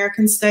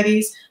African-American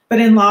studies, but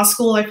in law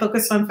school, I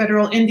focused on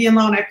federal Indian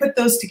law, and I put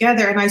those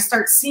together, and I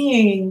start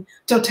seeing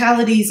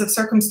totalities of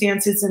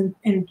circumstances and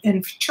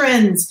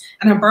trends,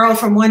 and I borrow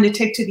from one to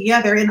take to the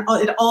other, and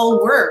it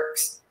all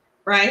works,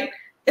 right?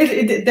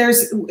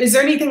 Is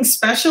there anything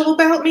special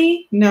about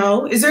me?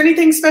 No. Is there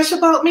anything special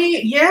about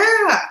me?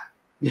 Yeah,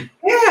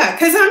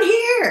 because I'm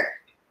here.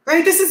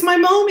 Right? This is my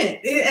moment.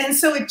 And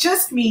so it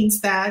just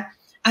means that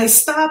I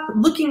stop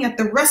looking at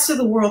the rest of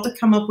the world to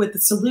come up with a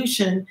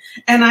solution.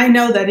 And I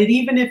know that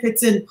even if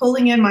it's in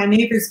pulling in my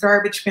neighbor's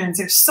garbage bins,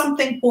 there's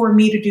something for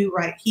me to do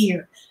right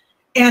here.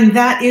 And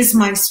that is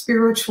my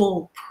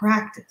spiritual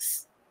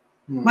practice.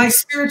 My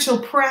spiritual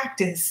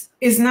practice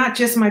is not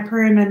just my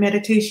prayer and my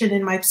meditation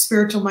and my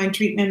spiritual mind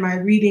treatment, my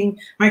reading,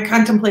 my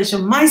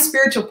contemplation. My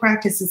spiritual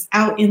practice is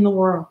out in the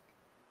world.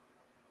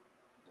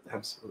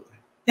 Absolutely.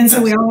 And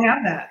so we all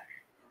have that.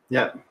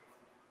 Yeah.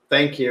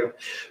 Thank you.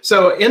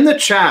 So in the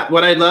chat,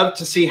 what I'd love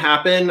to see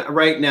happen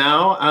right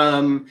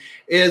now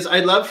is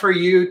I'd love for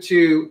you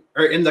to,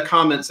 or in the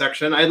comment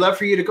section, I'd love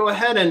for you to go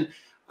ahead and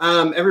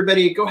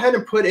everybody go ahead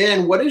and put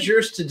in what is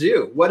yours to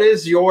do? What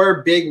is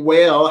your big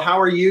whale?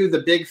 How are you the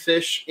big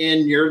fish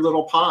in your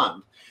little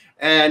pond?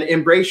 And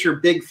embrace your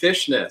big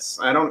fishness.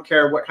 I don't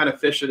care what kind of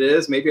fish it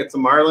is. Maybe it's a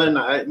marlin,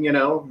 you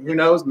know, who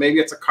knows? Maybe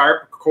it's a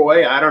carp,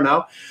 koi, I don't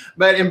know.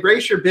 But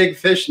embrace your big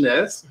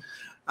fishness.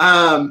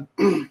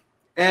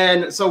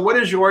 And so what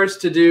is yours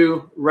to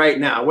do right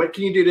now? What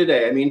can you do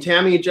today? I mean,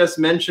 Tammi just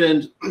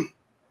mentioned,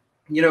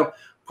 you know,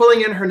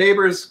 pulling in her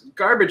neighbor's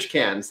garbage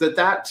cans,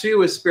 that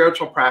too is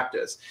spiritual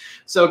practice.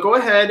 So go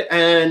ahead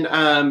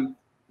and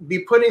be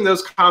putting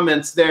those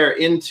comments there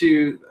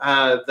into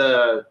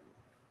the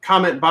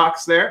comment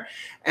box there,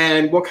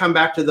 and we'll come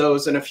back to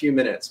those in a few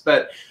minutes.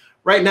 But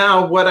right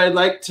now, what I'd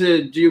like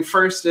to do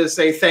first is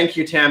say thank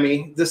you,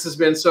 Tammi. This has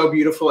been so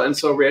beautiful and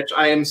so rich.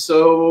 I am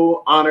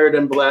so honored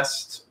and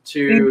blessed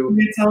to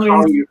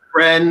call you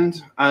friend,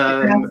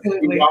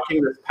 be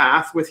walking this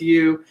path with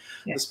you,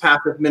 this path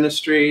of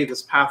ministry,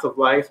 this path of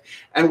life.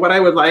 And what I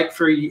would like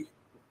for you,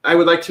 I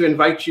would like to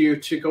invite you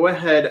to go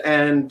ahead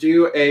and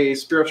do a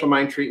spiritual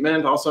mind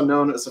treatment, also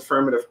known as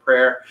affirmative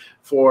prayer,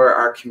 for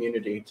our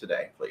community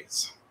today,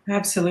 please.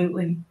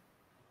 Absolutely.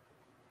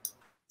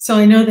 So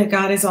I know that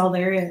God is all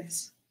there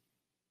is.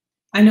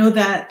 I know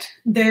that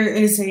there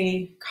is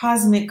a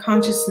cosmic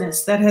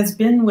consciousness that has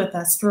been with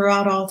us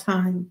throughout all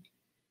time,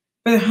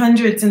 for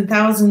hundreds and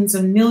thousands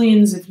and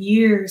millions of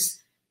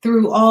years,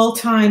 through all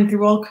time,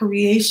 through all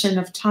creation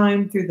of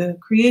time, through the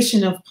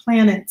creation of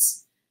planets,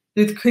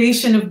 through the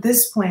creation of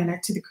this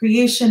planet, to the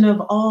creation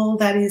of all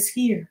that is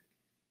here.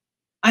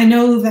 I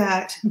know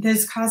that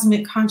this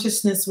cosmic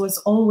consciousness was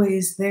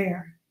always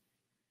there.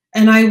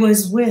 And I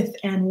was with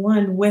and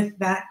one with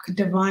that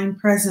divine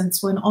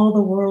presence when all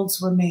the worlds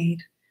were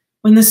made,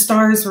 when the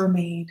stars were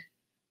made,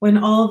 when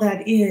all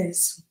that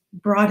is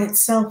brought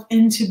itself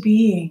into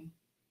being.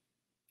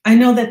 I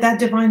know that that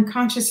divine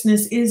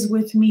consciousness is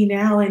with me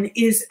now and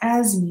is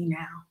as me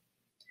now.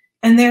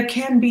 And there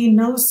can be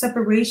no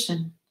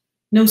separation,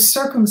 no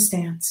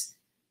circumstance,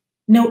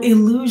 no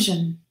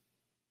illusion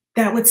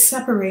that would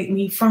separate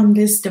me from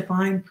this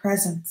divine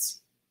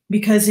presence,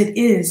 because it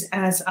is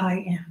as I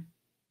am.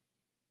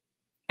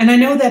 And I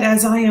know that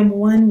as I am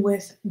one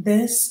with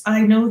this,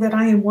 I know that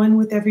I am one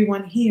with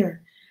everyone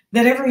here,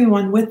 that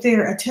everyone with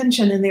their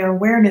attention and their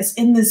awareness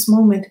in this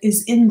moment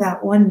is in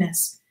that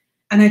oneness.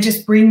 And I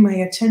just bring my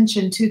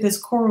attention to this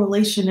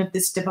correlation of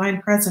this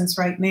divine presence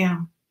right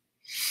now.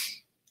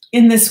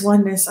 In this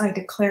oneness, I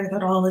declare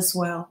that all is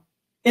well.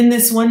 In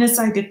this oneness,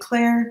 I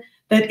declare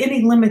that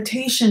any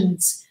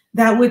limitations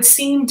that would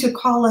seem to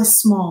call us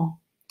small,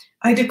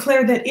 I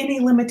declare that any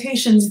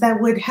limitations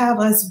that would have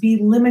us be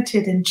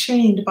limited and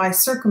chained by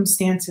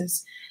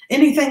circumstances,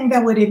 anything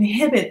that would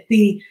inhibit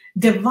the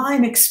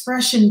divine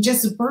expression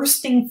just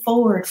bursting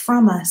forward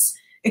from us,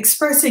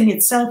 expressing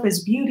itself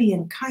as beauty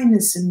and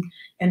kindness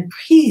and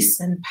peace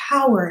and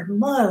power and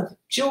love,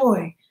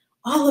 joy,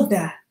 all of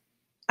that.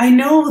 I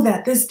know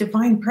that this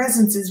divine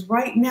presence is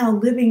right now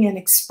living and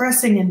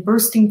expressing and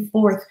bursting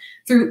forth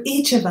through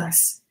each of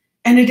us.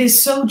 And it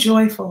is so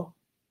joyful.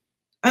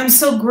 I'm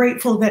so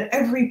grateful that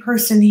every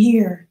person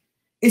here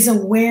is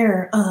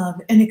aware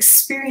of and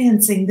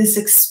experiencing this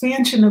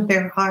expansion of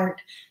their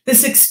heart,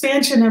 this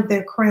expansion of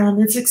their crown,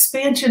 this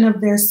expansion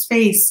of their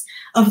space,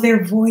 of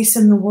their voice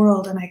in the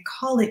world. And I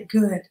call it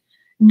good,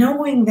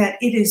 knowing that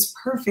it is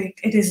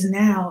perfect, it is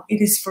now,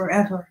 it is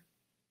forever.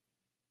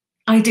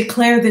 I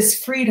declare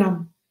this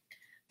freedom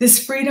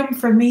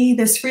for me,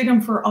 this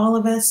freedom for all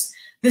of us,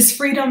 this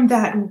freedom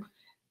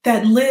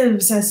that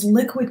lives as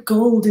liquid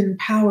gold in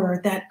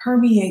power, that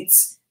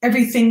permeates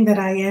everything that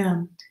I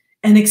am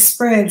and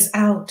spreads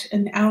out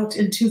and out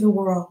into the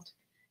world,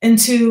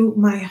 into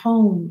my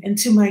home,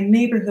 into my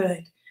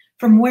neighborhood.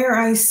 From where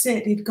I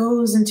sit, it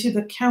goes into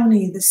the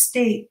county, the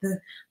state, the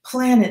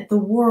planet, the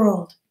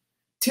world,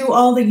 to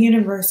all the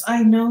universe.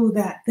 I know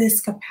that this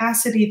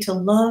capacity to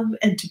love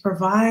and to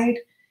provide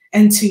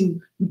and to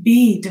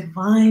be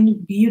divine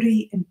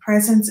beauty and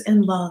presence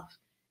and love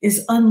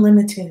is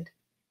unlimited.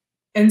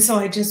 And so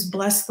I just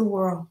bless the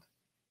world.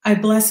 I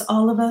bless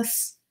all of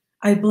us.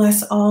 I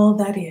bless all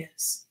that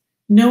is,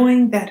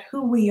 knowing that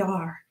who we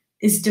are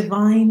is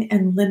divine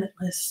and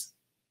limitless.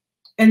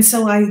 And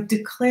so I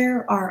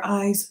declare our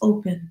eyes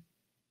open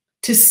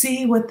to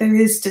see what there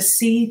is to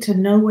see, to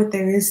know what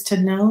there is to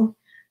know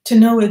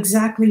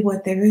exactly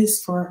what there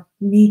is for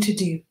me to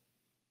do.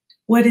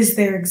 What is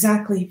there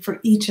exactly for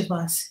each of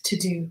us to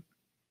do?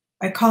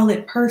 I call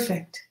it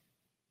perfect.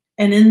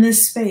 And in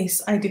this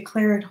space, I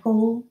declare it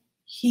whole,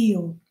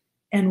 healed,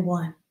 and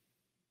one.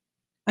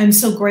 I'm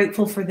so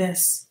grateful for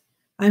this.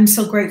 I'm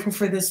so grateful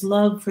for this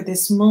love, for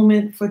this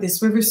moment, for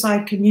this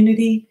Riverside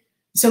community.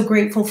 So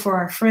grateful for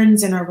our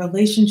friends and our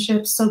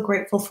relationships. So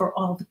grateful for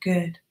all the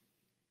good.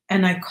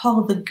 And I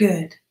call the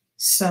good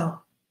so.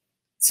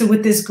 So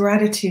with this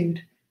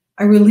gratitude,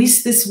 I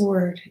release this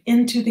word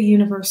into the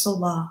universal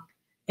law,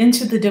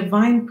 into the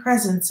divine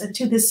presence,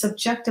 into this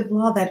subjective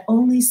law that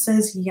only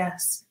says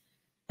yes.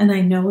 And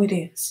I know it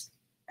is.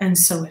 And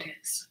so it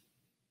is.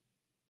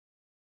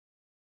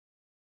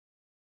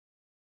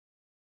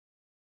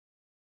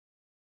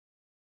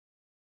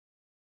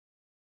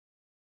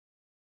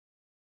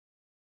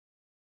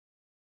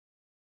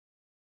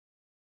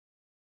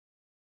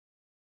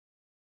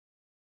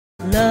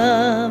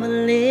 Love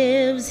lives.